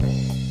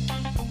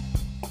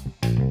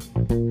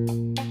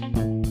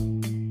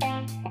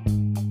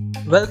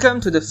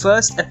Welcome to the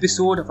first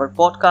episode of our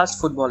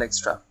podcast Football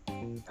Extra.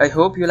 I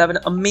hope you'll have an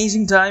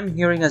amazing time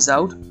hearing us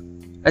out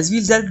as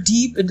we'll delve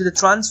deep into the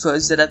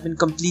transfers that have been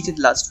completed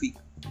last week.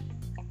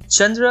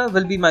 Chandra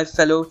will be my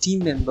fellow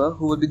team member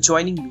who will be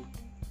joining me.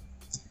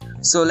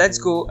 So let's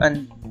go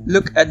and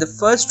look at the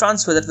first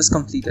transfer that was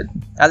completed.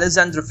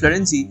 Alessandro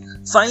Florenzi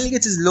finally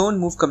gets his loan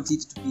move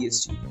completed to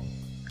PSG.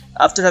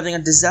 After having a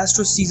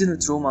disastrous season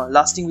with Roma,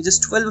 lasting with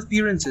just 12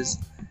 appearances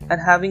and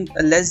having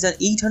less than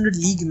 800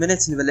 league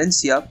minutes in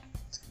Valencia,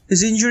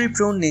 his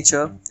injury-prone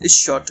nature is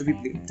sure to be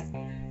blamed.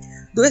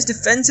 Though his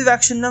defensive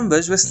action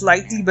numbers were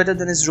slightly better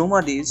than his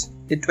Roma days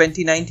in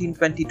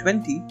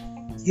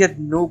 2019-2020, he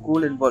had no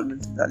goal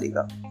involvement in La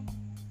Liga.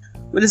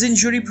 Will his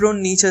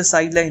injury-prone nature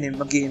sideline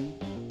him again,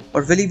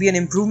 or will he be an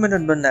improvement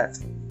on Bernat?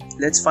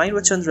 Let's find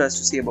what Chandra has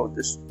to say about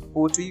this.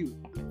 Over to you.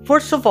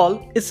 First of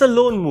all, it's a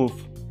loan move.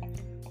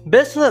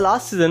 Based on the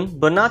last season,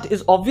 Bernat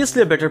is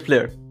obviously a better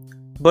player.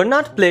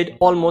 Bernat played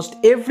almost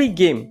every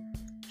game.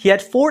 He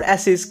had 4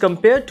 assists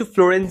compared to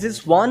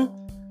Florenzi's 1,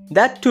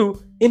 that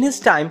too in his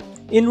time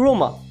in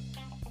Roma.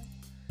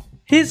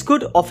 He is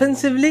good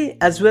offensively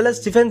as well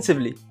as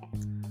defensively.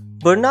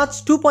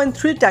 Bernat's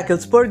 2.3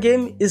 tackles per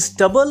game is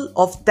double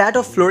of that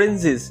of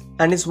Florenzi's,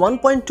 and his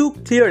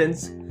 1.2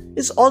 clearance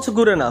is also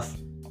good enough.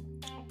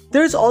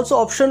 There is also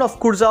option of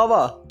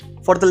Kurzawa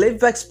for the left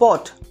back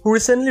spot, who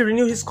recently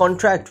renewed his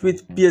contract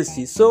with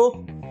PSG,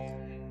 so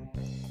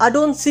I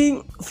don't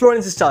see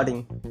Florenzi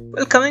starting.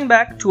 Well, coming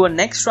back to our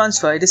next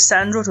transfer, it is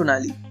Sandro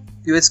Tonali,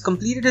 who has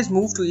completed his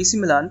move to AC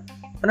Milan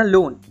on a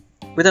loan,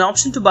 with an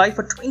option to buy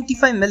for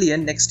 25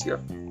 million next year.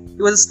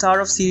 He was a star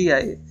of Serie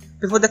A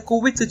before the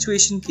COVID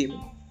situation came in,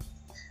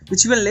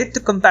 which even led to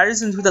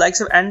comparisons with the likes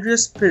of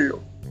Andreas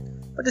Pirlo,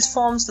 but his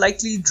form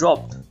slightly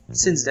dropped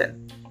since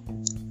then.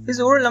 His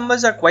overall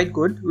numbers are quite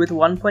good, with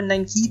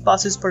 1.9 key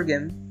passes per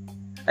game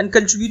and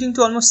contributing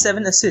to almost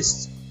 7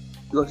 assists.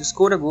 He also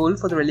scored a goal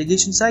for the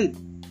relegation side.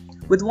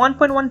 With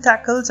 1.1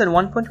 tackles and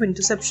 1.2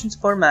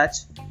 interceptions per match,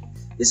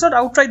 it's not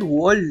outright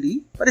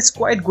worldly, but it's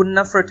quite good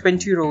enough for a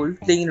 20-year-old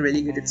playing in a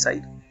relegated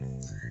side.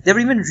 There were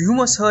even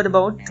rumours heard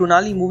about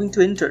Tonali moving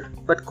to Inter,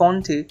 but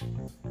Conte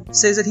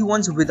says that he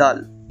wants Vidal.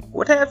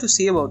 What I have to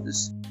say about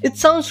this? It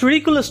sounds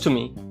ridiculous to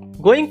me.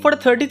 Going for a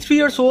 33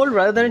 years old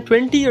rather than a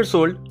 20 years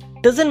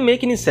old doesn't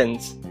make any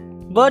sense.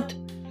 But,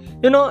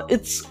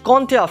 it's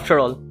Conte after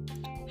all.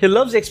 He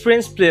loves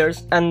experienced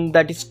players, and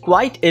that is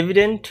quite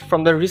evident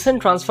from the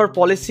recent transfer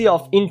policy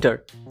of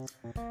Inter.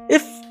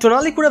 If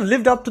Tonali could have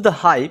lived up to the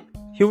hype,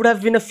 he would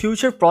have been a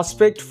future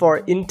prospect for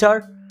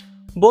Inter,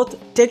 both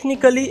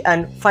technically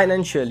and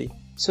financially.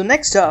 So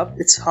next up,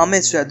 it's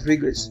James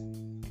Rodriguez.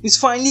 He's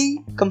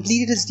finally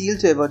completed his deal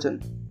to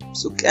Everton.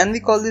 So can we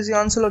call this the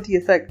Ancelotti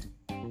effect?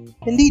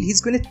 Indeed,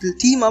 he's going to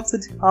team up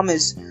with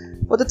James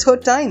for the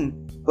 3rd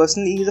time.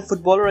 Personally, he's a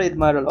footballer I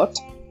admire a lot.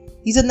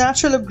 He's a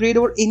natural upgrade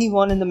over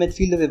anyone in the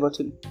midfield of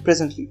Everton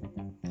presently.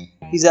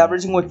 He's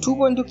averaging over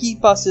 2.2 key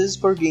passes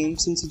per game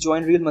since he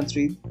joined Real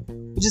Madrid,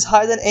 which is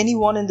higher than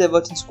anyone in the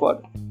Everton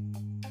squad.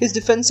 His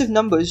defensive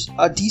numbers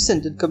are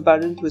decent in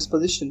comparison to his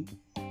position,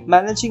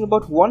 managing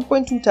about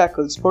 1.2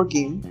 tackles per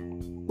game,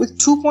 with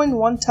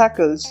 2.1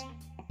 tackles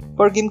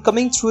per game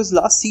coming through his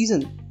last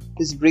season.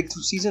 His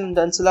breakthrough season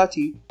under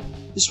Ancelotti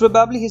is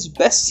probably his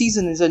best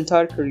season in his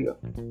entire career.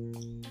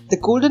 The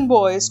Golden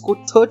Boy scored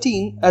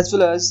 13 as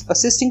well as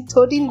assisting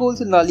 13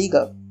 goals in La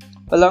Liga,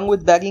 along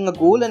with bagging a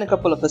goal and a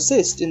couple of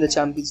assists in the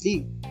Champions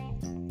League.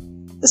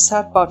 The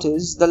sad part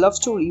is, the love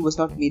story was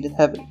not made in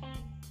heaven.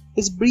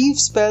 His brief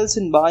spells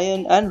in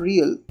Bayern and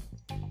Real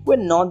were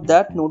not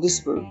that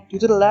noticeable due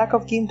to the lack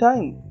of game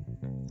time.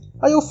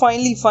 Ayo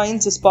finally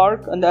finds a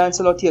spark under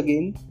Ancelotti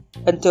again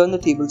and turn the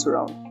tables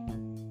around.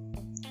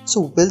 So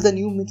will the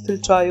new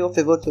midfield trio of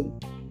Everton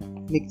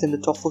make them the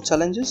top 4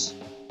 challenges?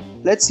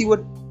 Let's see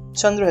what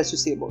Chandra has to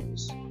say about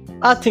this.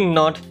 I think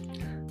not.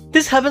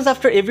 This happens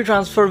after every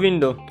transfer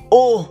window.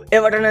 Oh,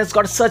 Everton has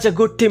got such a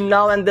good team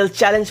now and they'll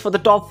challenge for the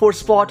top 4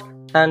 spot,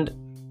 and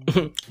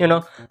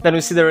then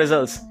we see the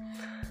results.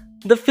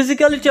 The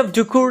physicality of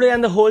Doucouré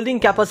and the holding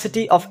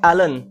capacity of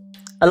Allen,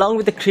 along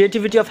with the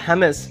creativity of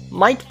James,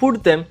 might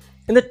put them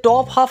in the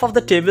top half of the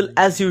table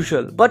as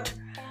usual, but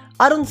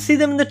I don't see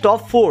them in the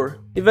top 4.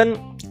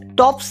 Even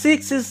top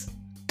 6 is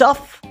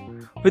tough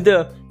with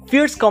the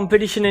fierce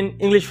competition in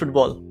English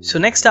football. So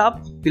next up,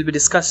 we'll be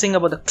discussing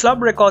about the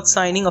club record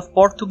signing of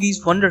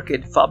Portuguese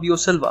wonderkid Fabio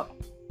Silva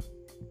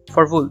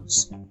for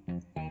Wolves.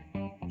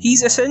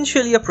 He's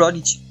essentially a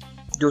prodigy.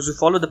 Those who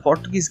follow the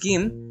Portuguese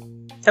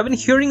game have been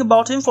hearing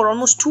about him for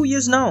almost 2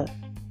 years now.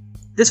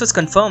 This was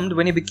confirmed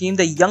when he became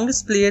the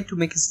youngest player to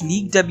make his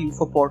league debut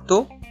for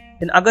Porto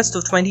in August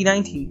of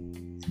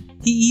 2019.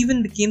 He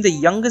even became the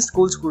youngest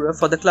goalscorer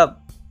for the club.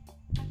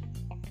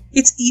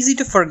 It's easy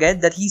to forget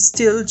that he's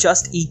still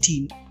just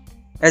 18,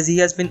 as he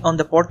has been on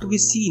the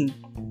Portuguese scene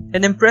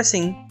and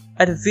impressing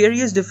at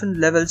various different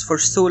levels for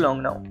so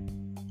long now.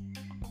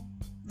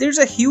 There's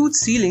a huge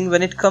ceiling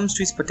when it comes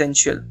to his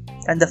potential,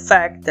 and the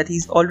fact that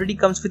he's already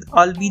comes with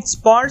albeit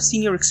sparse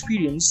senior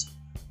experience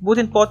both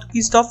in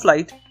Portuguese top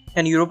flight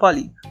and Europa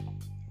League.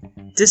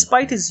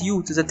 despite his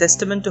youth, is a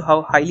testament to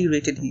how highly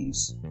rated he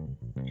is.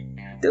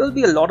 There will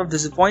be a lot of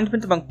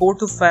disappointment among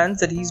Porto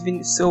fans that he's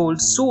been sold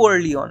so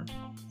early on.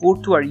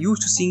 Porto are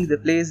used to seeing their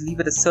players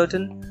leave at a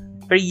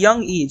certain, very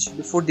young age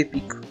before they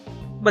peak.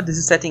 But this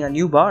is setting a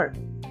new bar.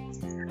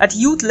 At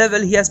youth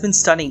level, he has been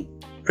stunning,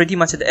 pretty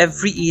much at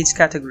every age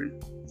category.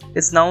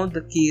 It's now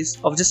the case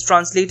of just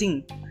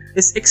translating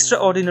his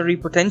extraordinary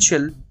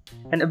potential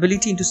and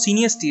ability into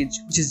senior stage,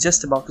 which is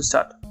just about to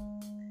start.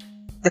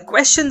 The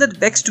question that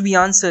begs to be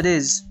answered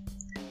is,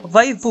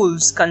 why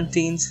Wolves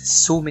contains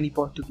so many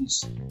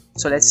Portuguese?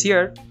 So let's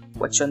hear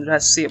what Chandra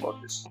has to say about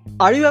this.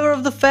 Are you aware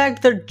of the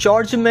fact that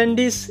Jorge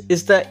Mendes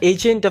is the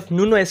agent of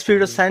Nuno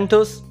Espirito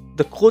Santos,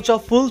 the coach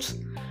of Wolves?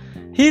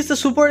 He is the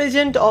super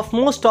agent of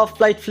most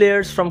top-flight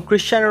players from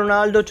Cristiano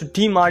Ronaldo to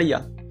Di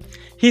Maria.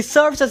 He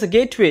serves as a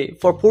gateway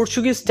for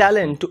Portuguese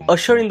talent to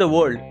usher in the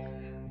world.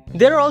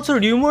 There are also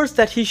rumors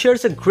that he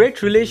shares a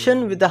great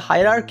relation with the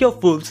hierarchy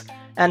of Wolves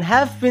and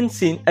have been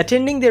seen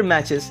attending their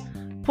matches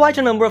quite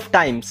a number of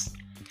times.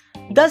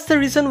 That's the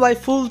reason why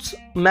Wolves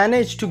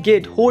managed to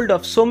get hold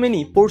of so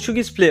many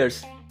Portuguese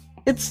players.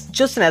 It's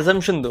just an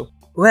assumption though.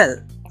 Well,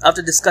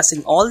 after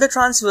discussing all the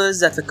transfers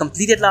that were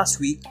completed last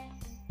week,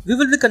 we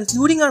will be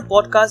concluding our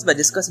podcast by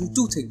discussing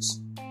two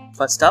things.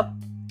 First up,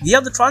 we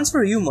have the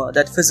transfer rumour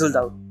that fizzled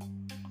out.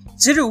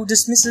 Giroud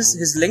dismisses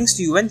his links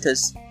to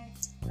Juventus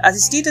as he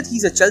stated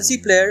he's a Chelsea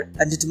player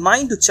and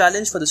determined to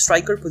challenge for the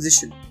striker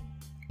position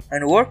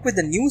and work with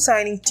the new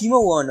signing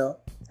Timo Werner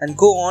and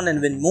go on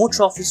and win more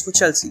trophies for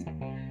Chelsea.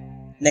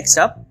 Next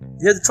up,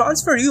 we have the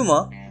transfer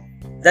rumour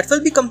that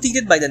will be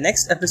completed by the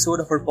next episode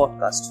of our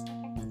podcast.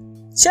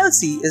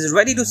 Chelsea is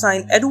ready to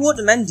sign Edouard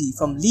Mendy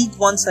from League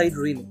One side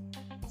Rennes.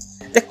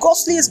 The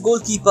costliest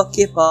goalkeeper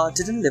Kepa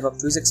didn't live up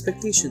to his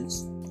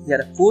expectations. He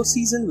had a poor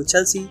season with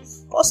Chelsea,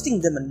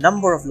 costing them a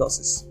number of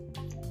losses.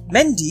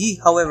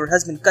 Mendy, however,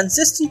 has been a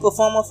consistent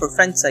performer for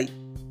French side,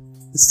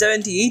 with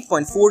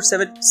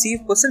 78.47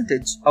 save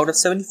percentage out of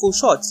 74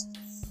 shots.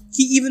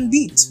 He even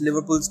beat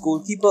Liverpool's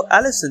goalkeeper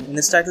Alisson in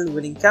his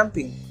title-winning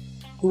campaign,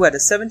 who had a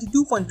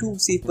 72.2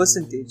 save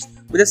percentage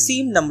with the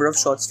same number of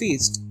shots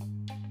faced.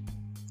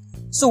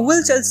 So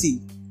will Chelsea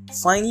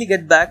finally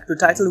get back to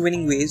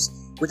title-winning ways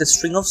with a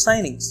string of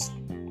signings?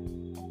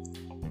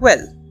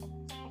 Well,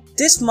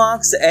 this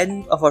marks the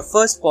end of our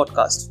first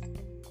podcast.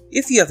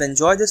 If you have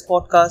enjoyed this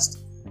podcast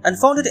and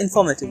found it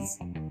informative,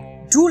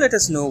 do let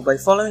us know by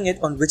following it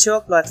on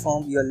whichever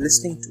platform you are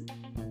listening to.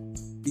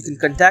 You can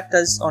contact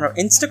us on our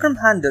Instagram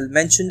handle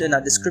mentioned in our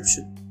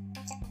description.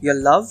 Your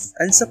love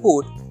and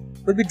support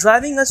will be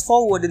driving us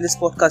forward in this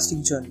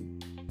podcasting journey.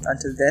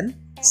 Until then,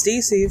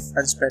 stay safe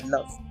and spread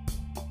love.